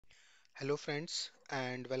Hello friends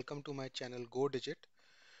and welcome to my channel Go Digit.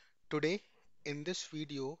 Today in this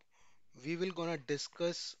video we will gonna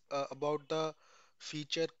discuss about the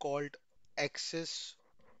feature called access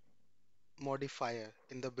modifier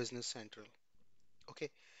in the Business Central.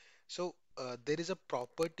 Okay, there is a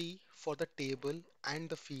property for the table and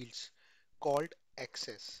the fields called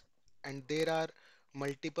access, and there are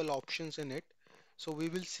multiple options in it. So we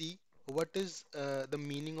will see what is the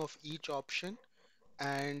meaning of each option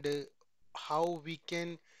and how we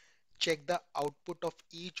can check the output of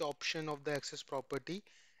each option of the access property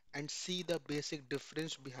and see the basic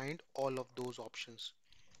difference behind all of those options.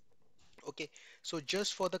 Okay, so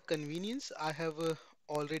just for the convenience, I have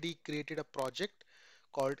already created a project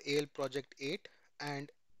called AL Project 8, and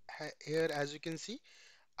here, as you can see,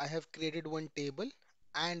 I have created one table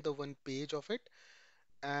and the one page of it,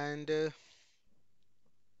 and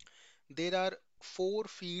there are four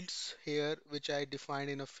fields here which I defined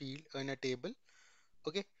in a field in a table.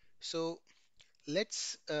 Okay, so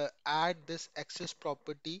let's add this access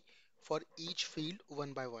property for each field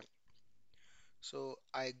one by one. So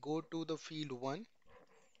I go to the field 1,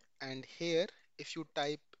 and here if you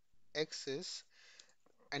type access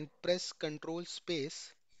and press control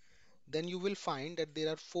space, then you will find that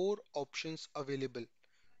there are four options available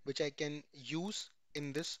which I can use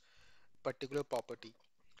in this particular property.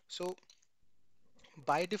 So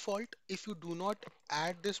by default, if you do not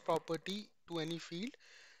add this property to any field,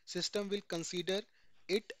 system will consider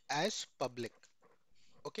it as public.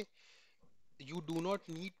 Okay, you do not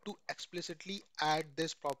need to explicitly add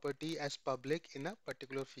this property as public in a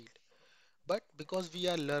particular field. But because we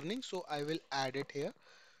are learning, so I will add it here.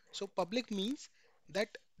 So public means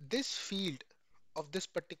that this field of this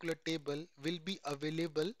particular table will be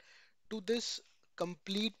available to this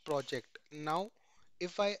complete project. Now,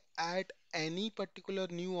 if I add any particular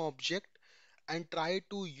new object and try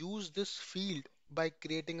to use this field by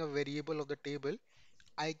creating a variable of the table,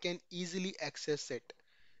 I can easily access it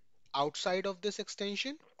outside of this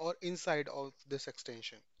extension or inside of this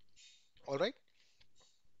extension. All right.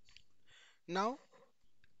 Now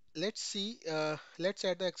let's add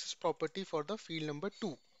the access property for the field number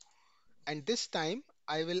 2, and this time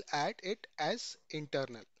I will add it as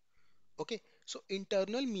internal. Okay, so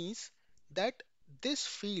internal means that this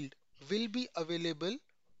field will be available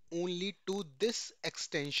only to this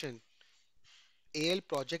extension AL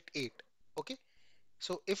project 8. Okay,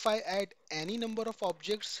 so if I add any number of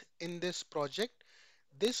objects in this project,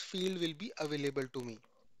 this field will be available to me.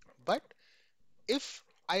 But if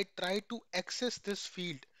I try to access this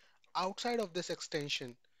field outside of this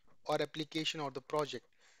extension or application or the project,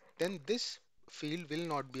 then this field will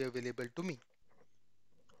not be available to me.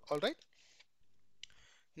 All right.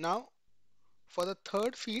 Now, for the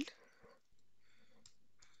third field,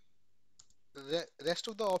 the rest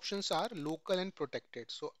of the options are local and protected.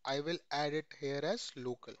 So I will add it here as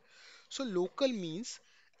local. So local means,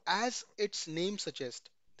 as its name suggests,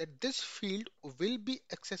 that this field will be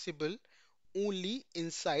accessible only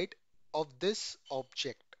inside of this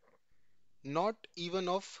object, not even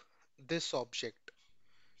of this object.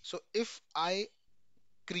 So if I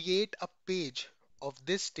create a page of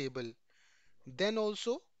this table, then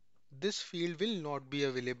also this field will not be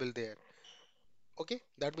available there. Okay,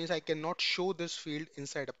 that means I cannot show this field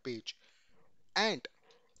inside a page. And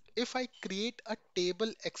if I create a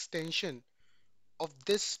table extension of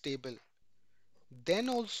this table, then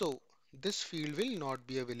also this field will not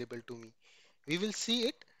be available to me. We will see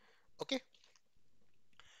it. Okay,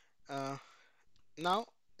 uh, now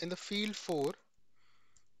in the field 4,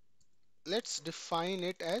 let's define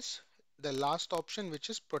it as the last option, which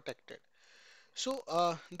is protected. So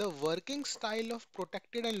the working style of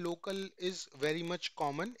protected and local is very much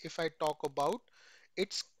common if I talk about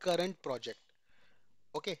its current project.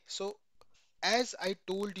 Okay, so as I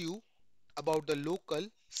told you about the local,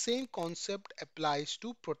 same concept applies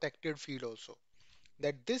to protected field also.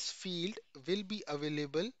 That this field will be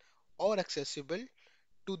available or accessible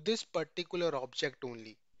to this particular object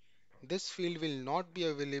only. This field will not be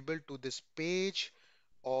available to this page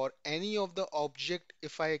or any of the object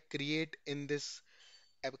if I create in this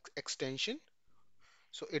extension.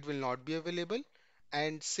 So it will not be available,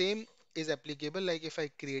 and same is applicable like if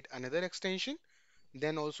I create another extension,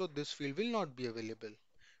 then also this field will not be available.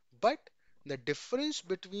 But the difference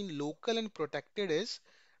between local and protected is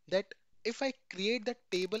that if I create the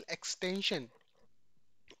table extension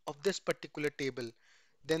of this particular table,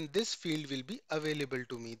 then this field will be available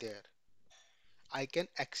to me there. I can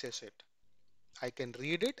access it. I can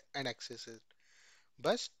read it and access it.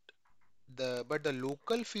 But the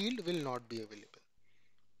local field will not be available.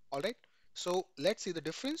 All right. So let's see the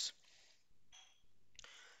difference.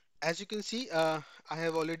 As you can see, I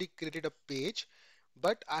have already created a page,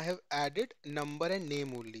 but I have added number and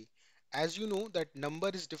name only. As you know that number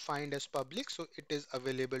is defined as public, so it is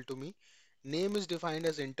available to me. Name is defined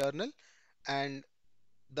as internal, and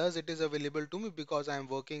thus it is available to me because I am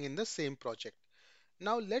working in the same project.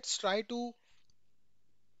 Now let's try to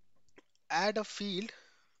add a field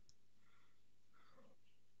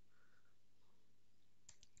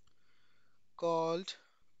called,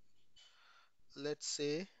 let's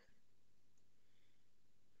say,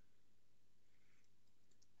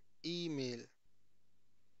 email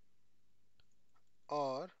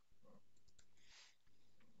or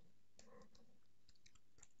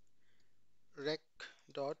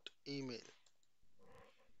rec.email.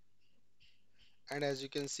 And as you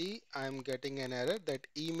can see, I am getting an error that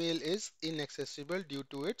email is inaccessible due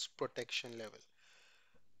to its protection level,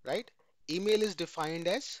 right? Email is defined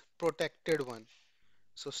as protected one.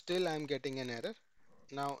 So still I'm getting an error.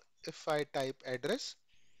 Now, if I type address,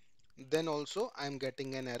 then also I'm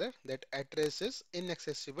getting an error that address is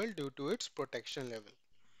inaccessible due to its protection level.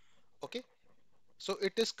 Okay. So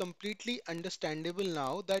it is completely understandable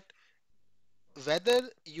now that whether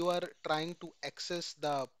you are trying to access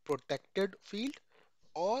the protected field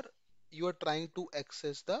or you are trying to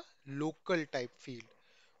access the local type field,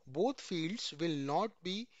 both fields will not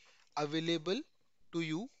be available to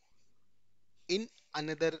you in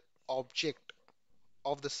another object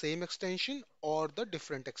of the same extension or the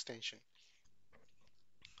different extension,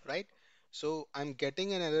 right? So I'm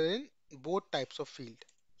getting an error in both types of field.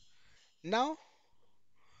 Now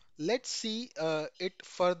let's see it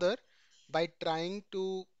further by trying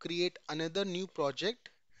to create another new project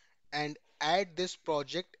and add this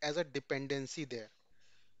project as a dependency there.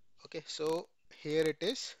 Okay, so here it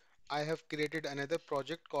is. I have created another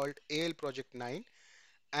project called AL Project 9,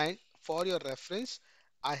 and for your reference,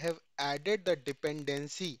 I have added the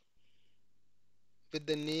dependency with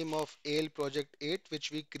the name of AL Project 8,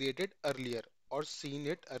 which we created earlier or seen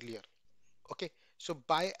it earlier. Okay, so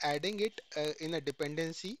by adding it in a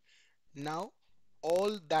dependency, now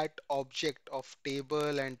all that object of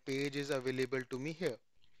table and page is available to me here.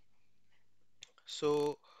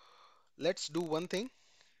 So let's do one thing.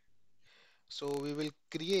 So we will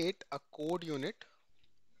create a code unit,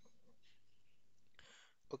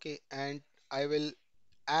 okay, and I will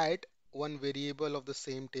add one variable of the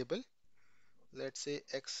same table. Let's say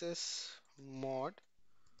access mod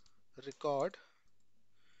record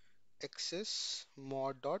access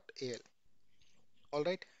mod.al. All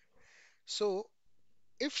right. So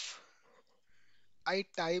if I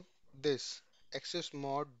type this access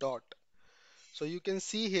mod dot, so you can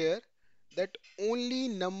see here that only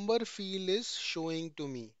number field is showing to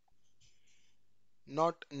me,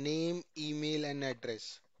 not name, email, and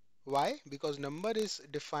address. Why? Because number is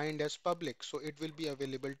defined as public, so it will be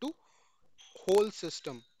available to whole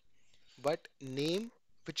system. But name,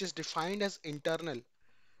 which is defined as internal,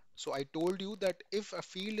 so I told you that if a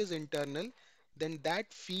field is internal, then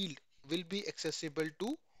that field will be accessible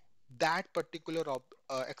to that particular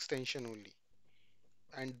extension only.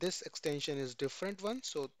 And this extension is different one,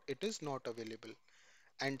 so it is not available.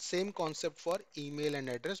 And same concept for email and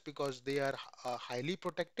address because they are highly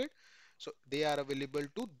protected. So they are available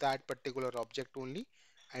to that particular object only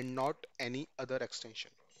and not any other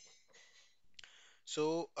extension.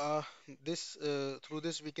 So this through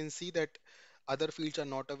this we can see that other fields are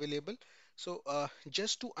not available. So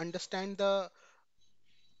just to understand the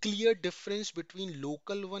clear difference between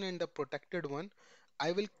local one and the protected one,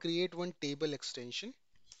 I will create one table extension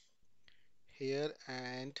here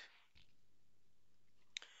and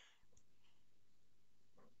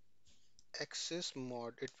access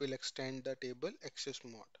mod. It will extend the table access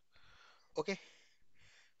mod. Okay,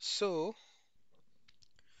 so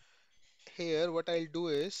here what I'll do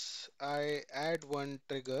is I add one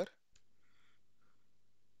trigger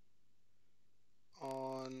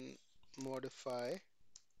on modify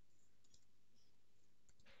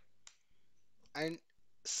and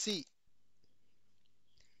see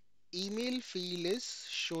email field is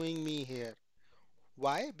showing me here.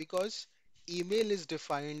 Why? Because email is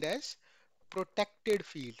defined as protected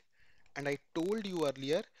field. And I told you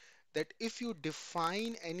earlier that if you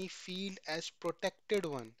define any field as protected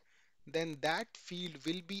one, then that field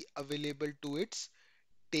will be available to its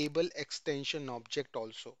table extension object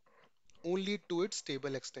also. Only to its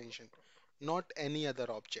table extension, not any other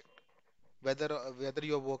object. Whether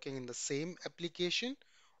you're working in the same application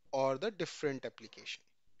or the different application.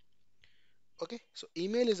 Okay, so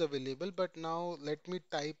email is available, but now let me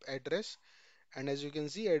type address, and as you can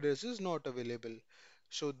see, address is not available.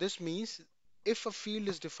 So this means if a field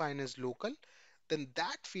is defined as local, then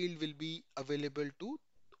that field will be available to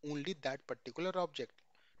only that particular object,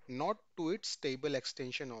 not to its table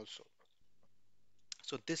extension also.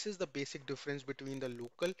 So this is the basic difference between the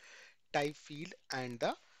local type field and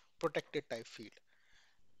the protected type field.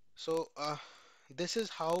 So this is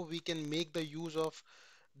how we can make the use of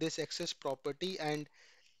this access property and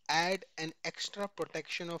add an extra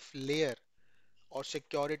protection of layer or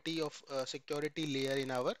security layer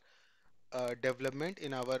in our development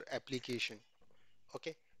in our application.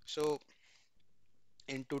 Okay, so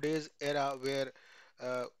in today's era where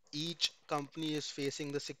each company is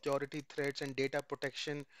facing the security threats and data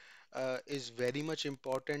protection is very much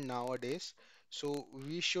important nowadays. So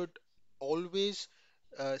we should always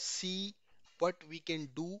see what we can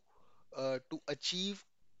do to achieve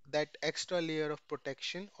that extra layer of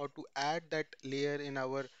protection or to add that layer in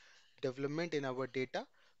our development in our data.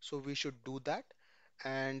 So we should do that.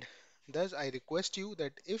 And thus, I request you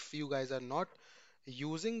that if you guys are not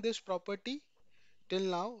using this property till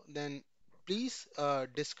now, then please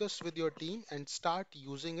discuss with your team and start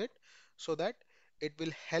using it so that it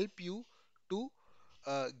will help you to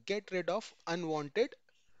get rid of unwanted.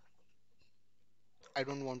 I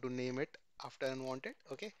don't want to name it after unwanted.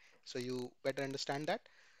 Okay, so you better understand that.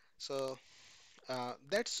 So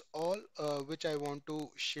that's all which I want to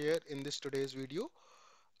share in this today's video.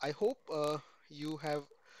 I hope you have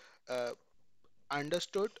uh,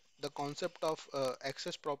 understood the concept of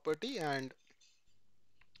access property, and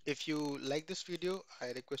if you like this video,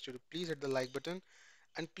 I request you to please hit the like button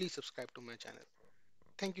and please subscribe to my channel.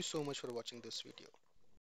 Thank you so much for watching this video.